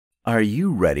Are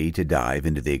you ready to dive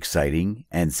into the exciting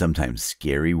and sometimes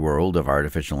scary world of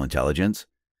artificial intelligence?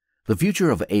 The future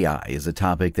of AI is a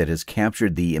topic that has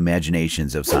captured the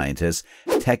imaginations of scientists,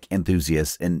 tech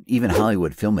enthusiasts, and even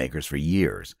Hollywood filmmakers for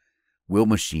years. Will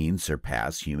machines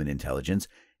surpass human intelligence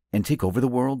and take over the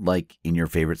world like in your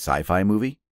favorite sci-fi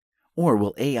movie? Or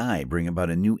will AI bring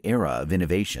about a new era of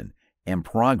innovation and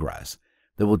progress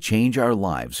that will change our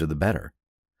lives for the better?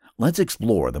 Let's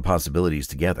explore the possibilities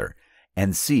together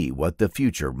and see what the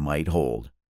future might hold.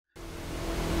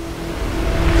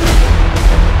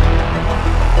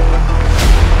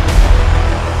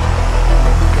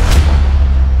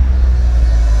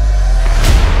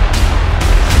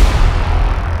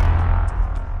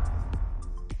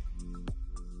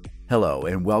 Hello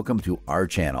and welcome to our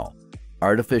channel.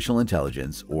 Artificial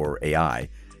intelligence, or AI,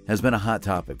 has been a hot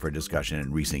topic for discussion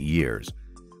in recent years,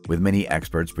 with many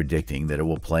experts predicting that it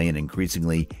will play an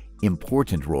increasingly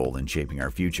important role in shaping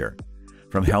our future.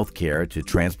 From healthcare to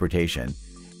transportation,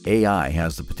 AI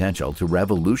has the potential to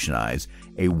revolutionize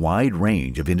a wide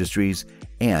range of industries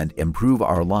and improve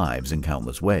our lives in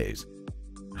countless ways.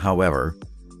 However,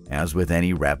 as with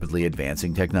any rapidly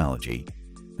advancing technology,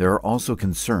 there are also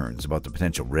concerns about the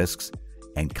potential risks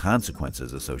and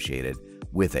consequences associated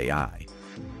with AI.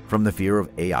 From the fear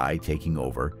of AI taking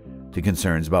over to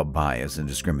concerns about bias and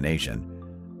discrimination,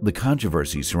 the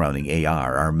controversies surrounding AI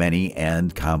are many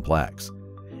and complex.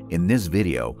 In this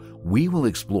video, we will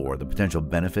explore the potential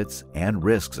benefits and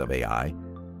risks of AI,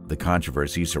 the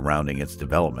controversies surrounding its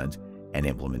development and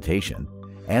implementation,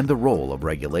 and the role of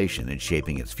regulation in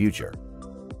shaping its future.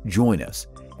 Join us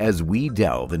as we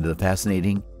delve into the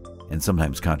fascinating and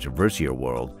sometimes controversial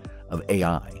world of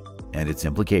AI and its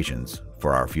implications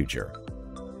for our future.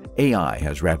 AI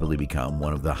has rapidly become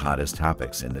one of the hottest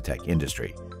topics in the tech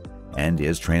industry and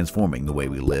is transforming the way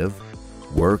we live,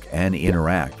 work, and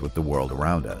interact with the world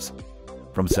around us.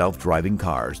 From self-driving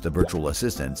cars to virtual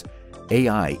assistants,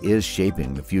 AI is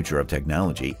shaping the future of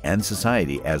technology and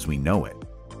society as we know it.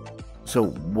 So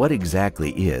what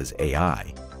exactly is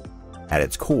AI? At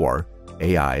its core,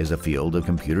 AI is a field of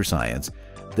computer science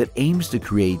that aims to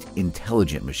create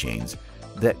intelligent machines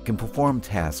that can perform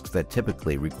tasks that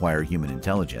typically require human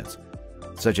intelligence,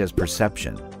 such as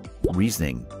perception,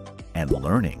 reasoning, and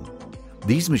learning.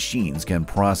 These machines can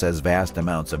process vast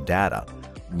amounts of data,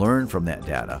 learn from that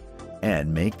data,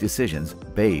 and make decisions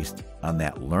based on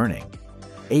that learning.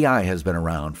 AI has been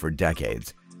around for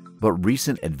decades, but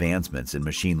recent advancements in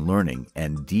machine learning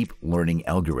and deep learning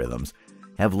algorithms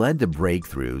have led to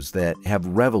breakthroughs that have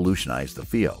revolutionized the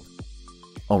field.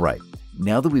 Alright,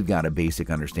 now that we've got a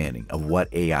basic understanding of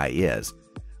what AI is,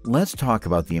 let's talk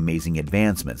about the amazing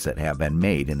advancements that have been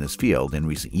made in this field in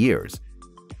recent years.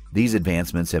 These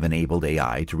advancements have enabled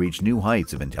AI to reach new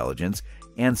heights of intelligence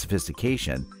and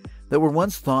sophistication that were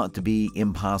once thought to be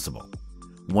impossible.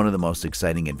 One of the most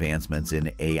exciting advancements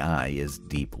in AI is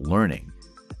deep learning.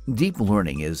 Deep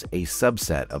learning is a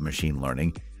subset of machine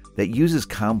learning that uses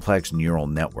complex neural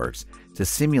networks to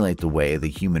simulate the way the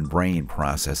human brain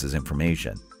processes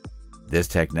information. This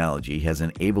technology has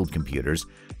enabled computers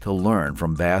to learn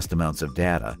from vast amounts of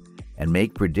data and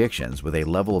make predictions with a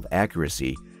level of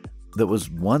accuracy that was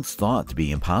once thought to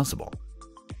be impossible.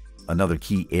 Another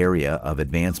key area of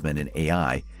advancement in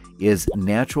AI is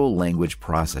natural language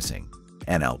processing,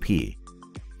 NLP.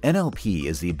 NLP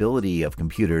is the ability of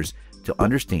computers to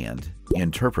understand,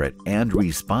 interpret, and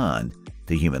respond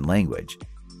to human language.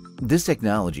 This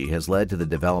technology has led to the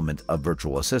development of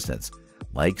virtual assistants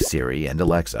like Siri and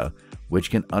Alexa,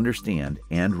 which can understand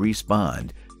and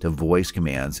respond to voice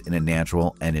commands in a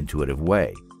natural and intuitive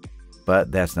way.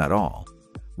 But that's not all.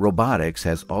 Robotics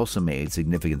has also made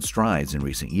significant strides in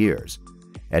recent years.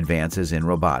 Advances in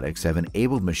robotics have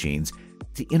enabled machines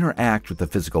to interact with the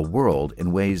physical world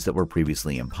in ways that were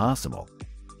previously impossible.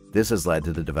 This has led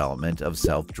to the development of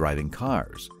self-driving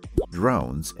cars,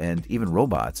 drones, and even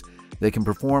robots that can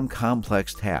perform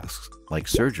complex tasks like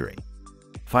surgery.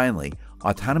 Finally,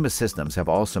 autonomous systems have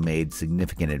also made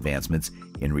significant advancements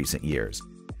in recent years.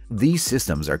 These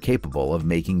systems are capable of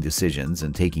making decisions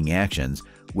and taking actions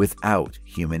without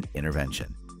human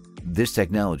intervention. This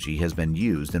technology has been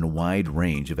used in a wide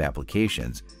range of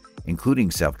applications, including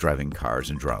self-driving cars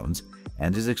and drones,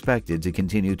 and is expected to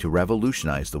continue to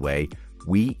revolutionize the way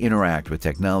we interact with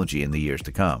technology in the years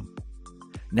to come.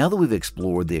 Now that we've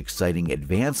explored the exciting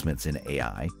advancements in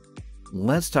AI,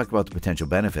 let's talk about the potential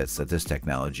benefits that this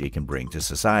technology can bring to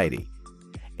society.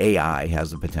 AI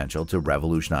has the potential to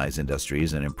revolutionize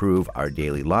industries and improve our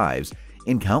daily lives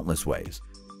in countless ways.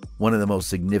 One of the most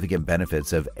significant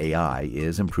benefits of AI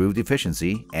is improved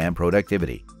efficiency and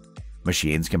productivity.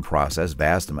 Machines can process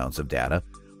vast amounts of data,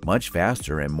 much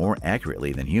faster and more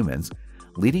accurately than humans,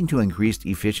 leading to increased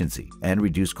efficiency and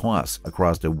reduced costs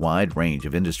across a wide range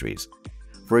of industries.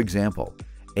 For example,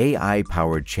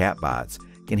 AI-powered chatbots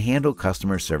can handle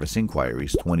customer service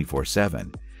inquiries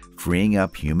 24/7, freeing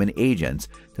up human agents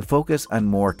to focus on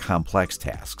more complex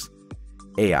tasks.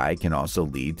 AI can also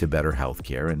lead to better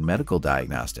healthcare and medical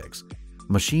diagnostics.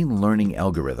 Machine learning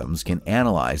algorithms can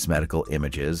analyze medical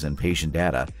images and patient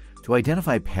data to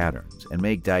identify patterns and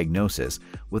make diagnosis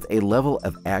with a level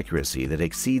of accuracy that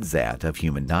exceeds that of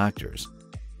human doctors.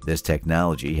 This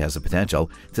technology has the potential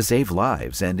to save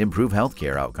lives and improve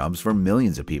healthcare outcomes for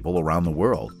millions of people around the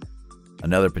world.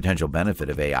 Another potential benefit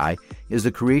of AI is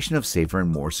the creation of safer and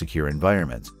more secure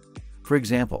environments. For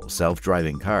example,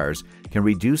 self-driving cars can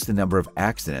reduce the number of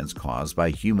accidents caused by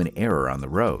human error on the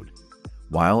road,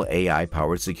 while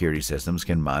AI-powered security systems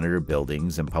can monitor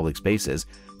buildings and public spaces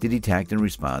to detect and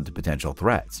respond to potential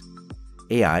threats.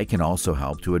 AI can also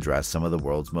help to address some of the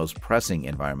world's most pressing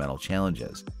environmental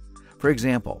challenges. For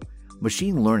example,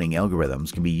 machine learning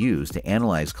algorithms can be used to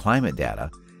analyze climate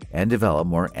data and develop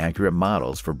more accurate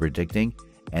models for predicting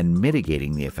and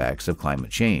mitigating the effects of climate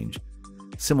change.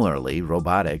 Similarly,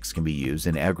 robotics can be used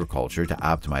in agriculture to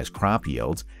optimize crop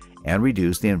yields and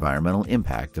reduce the environmental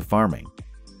impact of farming.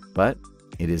 But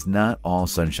it is not all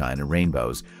sunshine and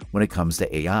rainbows when it comes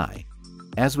to AI.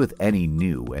 As with any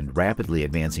new and rapidly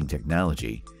advancing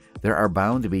technology, there are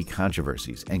bound to be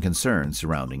controversies and concerns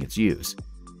surrounding its use.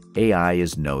 AI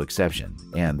is no exception,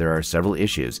 and there are several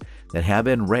issues that have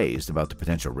been raised about the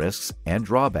potential risks and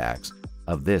drawbacks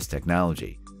of this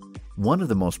technology. One of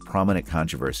the most prominent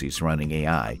controversies surrounding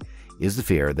AI is the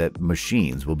fear that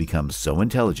machines will become so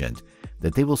intelligent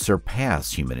that they will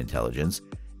surpass human intelligence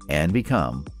and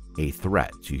become a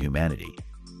threat to humanity.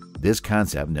 This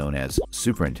concept, known as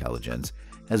superintelligence,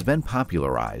 has been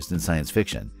popularized in science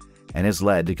fiction and has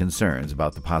led to concerns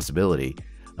about the possibility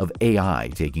of AI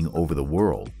taking over the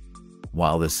world.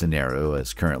 While this scenario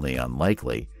is currently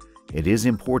unlikely, it is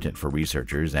important for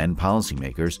researchers and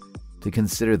policymakers to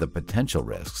consider the potential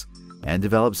risks and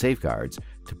develop safeguards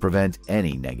to prevent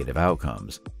any negative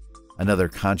outcomes. Another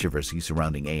controversy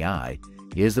surrounding AI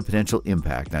is the potential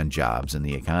impact on jobs and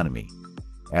the economy.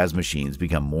 As machines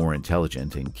become more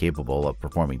intelligent and capable of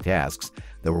performing tasks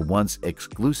that were once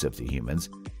exclusive to humans,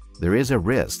 there is a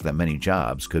risk that many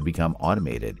jobs could become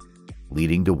automated,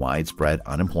 leading to widespread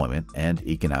unemployment and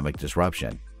economic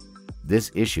disruption. This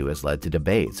issue has led to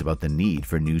debates about the need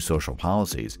for new social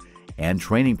policies and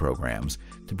training programs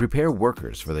to prepare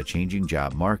workers for the changing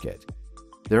job market.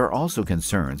 There are also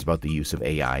concerns about the use of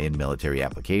AI in military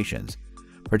applications,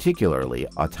 particularly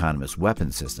autonomous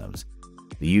weapon systems.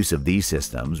 The use of these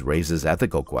systems raises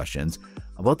ethical questions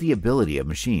about the ability of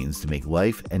machines to make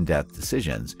life and death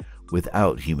decisions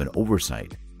without human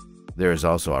oversight. There is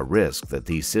also a risk that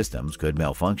these systems could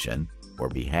malfunction or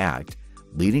be hacked,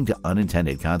 leading to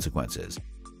unintended consequences.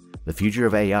 The future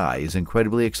of AI is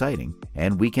incredibly exciting,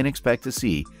 and we can expect to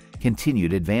see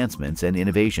continued advancements and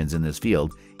innovations in this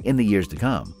field in the years to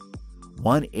come.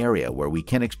 One area where we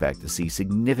can expect to see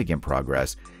significant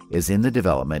progress is in the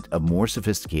development of more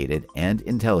sophisticated and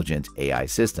intelligent AI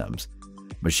systems.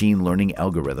 Machine learning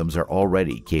algorithms are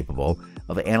already capable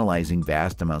of analyzing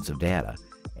vast amounts of data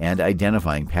and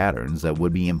identifying patterns that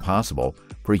would be impossible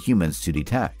for humans to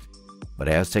detect. But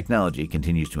as technology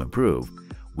continues to improve,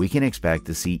 we can expect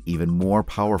to see even more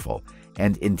powerful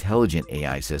and intelligent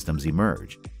AI systems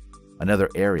emerge. Another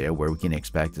area where we can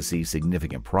expect to see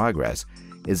significant progress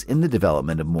is in the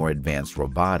development of more advanced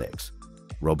robotics.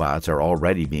 Robots are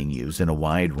already being used in a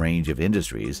wide range of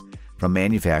industries, from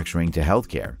manufacturing to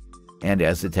healthcare, and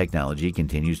as the technology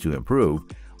continues to improve,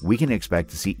 we can expect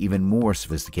to see even more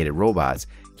sophisticated robots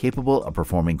capable of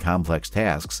performing complex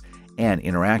tasks and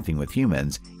interacting with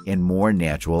humans in more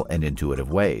natural and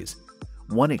intuitive ways.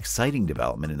 One exciting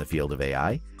development in the field of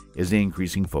AI is the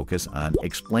increasing focus on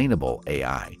explainable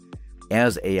AI.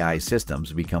 As AI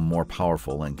systems become more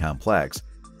powerful and complex,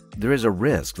 there is a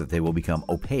risk that they will become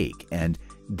opaque and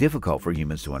difficult for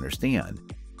humans to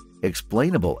understand.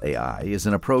 Explainable AI is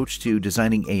an approach to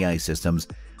designing AI systems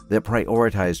that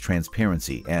prioritize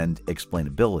transparency and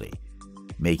explainability,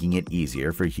 making it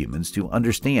easier for humans to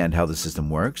understand how the system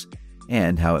works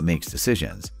and how it makes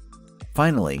decisions.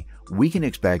 Finally, we can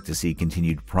expect to see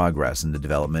continued progress in the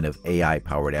development of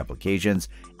AI-powered applications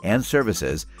and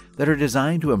services that are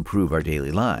designed to improve our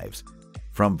daily lives.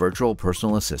 From virtual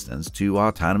personal assistants to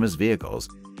autonomous vehicles,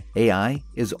 AI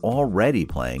is already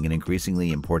playing an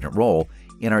increasingly important role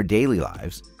in our daily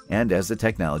lives, and as the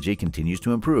technology continues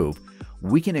to improve,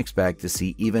 we can expect to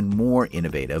see even more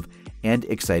innovative and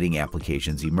exciting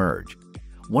applications emerge.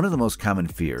 One of the most common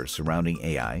fears surrounding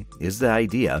AI is the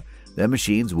idea that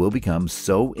machines will become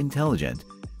so intelligent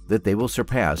that they will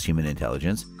surpass human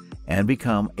intelligence and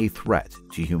become a threat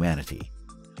to humanity.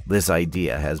 This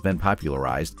idea has been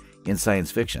popularized in science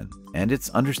fiction, and it's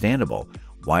understandable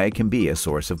why it can be a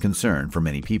source of concern for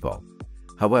many people.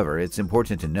 However, it's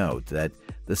important to note that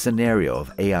the scenario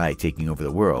of AI taking over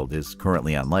the world is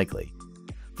currently unlikely.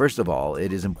 First of all,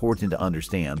 it is important to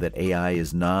understand that AI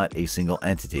is not a single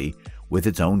entity with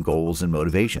its own goals and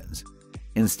motivations.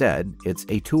 Instead, it's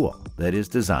a tool that is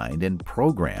designed and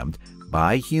programmed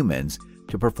by humans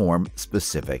to perform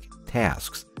specific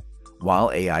tasks.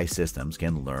 While AI systems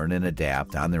can learn and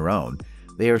adapt on their own,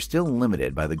 they are still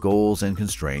limited by the goals and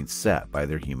constraints set by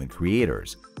their human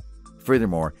creators.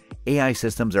 Furthermore, AI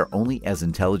systems are only as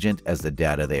intelligent as the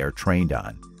data they are trained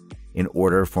on. In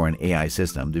order for an AI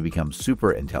system to become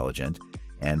super intelligent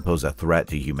and pose a threat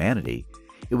to humanity,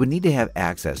 it would need to have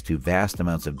access to vast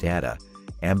amounts of data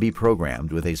and be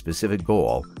programmed with a specific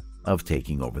goal of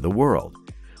taking over the world.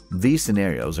 These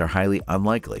scenarios are highly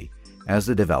unlikely, as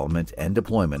the development and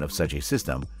deployment of such a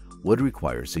system would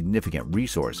require significant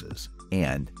resources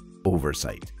and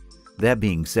oversight. That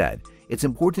being said, it's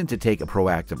important to take a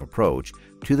proactive approach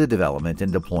to the development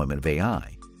and deployment of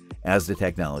AI. As the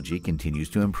technology continues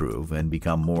to improve and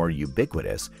become more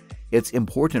ubiquitous, it's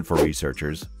important for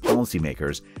researchers,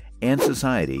 policymakers, and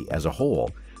society as a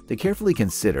whole to carefully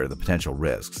consider the potential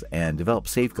risks and develop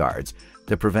safeguards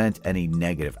to prevent any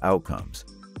negative outcomes.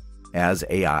 As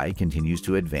AI continues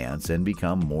to advance and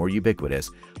become more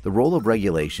ubiquitous, the role of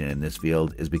regulation in this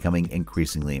field is becoming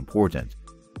increasingly important.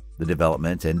 The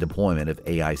development and deployment of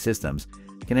AI systems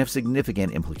can have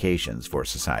significant implications for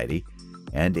society,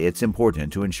 and it's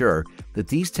important to ensure that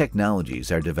these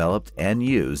technologies are developed and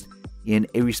used in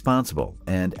a responsible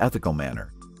and ethical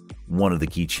manner. One of the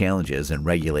key challenges in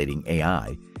regulating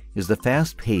AI is the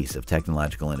fast pace of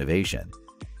technological innovation.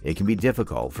 It can be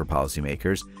difficult for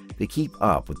policymakers to keep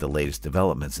up with the latest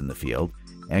developments in the field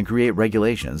and create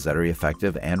regulations that are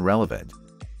effective and relevant.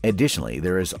 Additionally,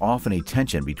 there is often a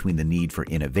tension between the need for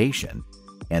innovation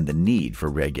and the need for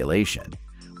regulation,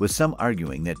 with some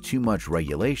arguing that too much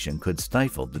regulation could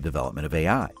stifle the development of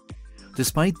AI.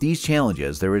 Despite these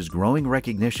challenges, there is growing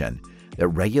recognition that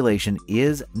regulation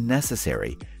is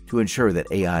necessary to ensure that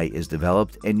AI is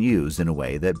developed and used in a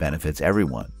way that benefits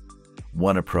everyone.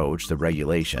 One approach to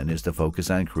regulation is to focus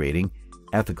on creating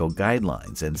ethical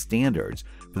guidelines and standards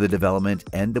for the development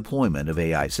and deployment of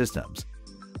AI systems.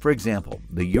 For example,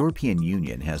 the European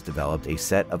Union has developed a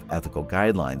set of ethical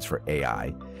guidelines for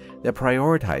AI that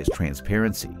prioritize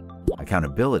transparency,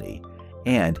 accountability,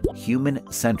 and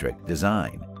human-centric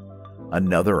design.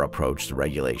 Another approach to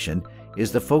regulation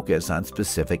is to focus on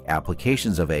specific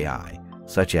applications of AI,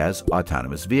 such as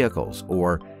autonomous vehicles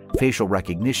or facial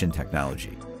recognition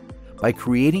technology. By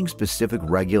creating specific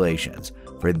regulations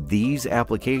for these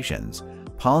applications,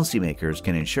 policymakers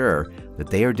can ensure that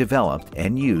they are developed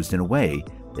and used in a way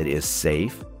that is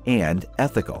safe and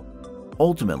ethical.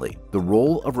 Ultimately, the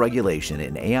role of regulation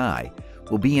in AI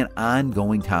will be an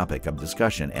ongoing topic of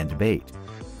discussion and debate.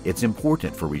 It's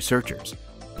important for researchers,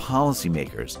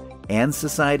 policymakers, and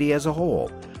society as a whole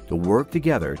to work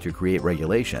together to create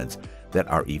regulations that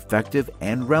are effective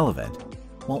and relevant,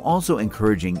 while also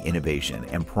encouraging innovation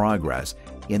and progress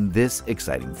in this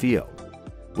exciting field.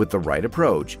 With the right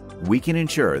approach, we can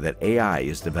ensure that AI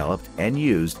is developed and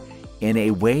used in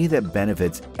a way that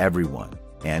benefits everyone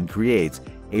and creates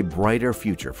a brighter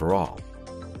future for all.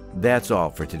 That's all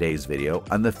for today's video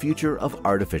on the future of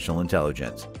artificial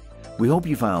intelligence. We hope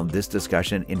you found this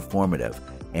discussion informative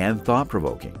and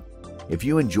thought-provoking. If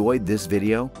you enjoyed this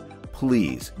video,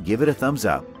 please give it a thumbs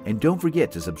up and don't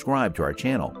forget to subscribe to our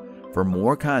channel for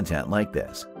more content like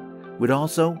this. We'd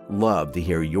also love to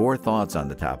hear your thoughts on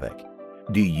the topic.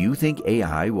 Do you think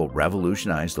AI will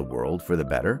revolutionize the world for the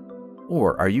better?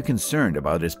 Or are you concerned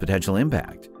about its potential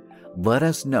impact? Let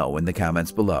us know in the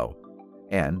comments below.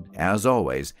 And as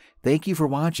always, thank you for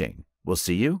watching. We'll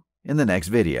see you in the next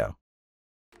video.